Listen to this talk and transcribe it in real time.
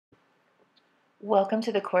Welcome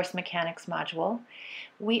to the Course Mechanics module.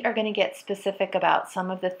 We are going to get specific about some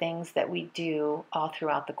of the things that we do all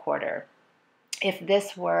throughout the quarter. If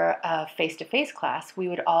this were a face-to-face class, we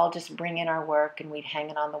would all just bring in our work and we'd hang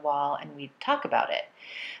it on the wall and we'd talk about it.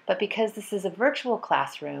 But because this is a virtual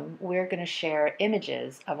classroom, we're going to share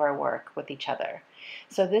images of our work with each other.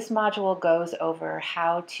 So this module goes over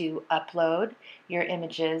how to upload your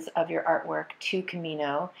images of your artwork to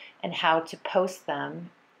Camino and how to post them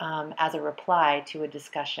as a reply to a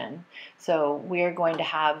discussion. So we're going to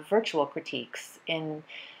have virtual critiques in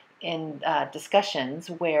discussions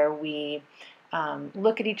where we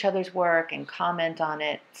look at each other's work and comment on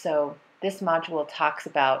it. So this module talks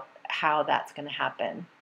about how that's going to happen.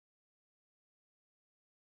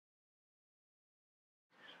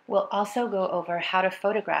 We'll also go over how to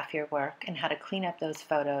photograph your work and how to clean up those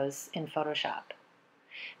photos in Photoshop.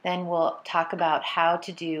 Then we'll talk about how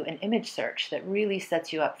to do an image search that really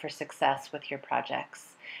sets you up for success with your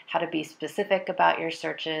projects, how to be specific about your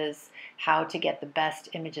searches, how to get the best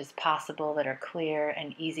images possible that are clear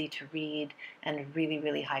and easy to read and really,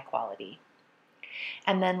 really high quality.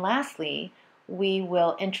 And then lastly, we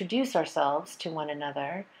will introduce ourselves to one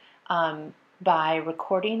another by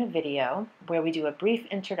recording a video where we do a brief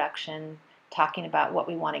introduction talking about what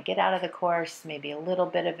we want to get out of the course, maybe a little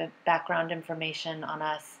bit of background information on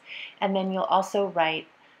us, and then you'll also write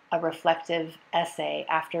a reflective essay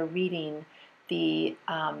after reading the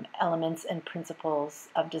elements and principles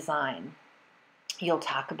of design. You'll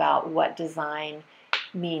talk about what design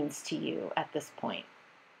means to you at this point.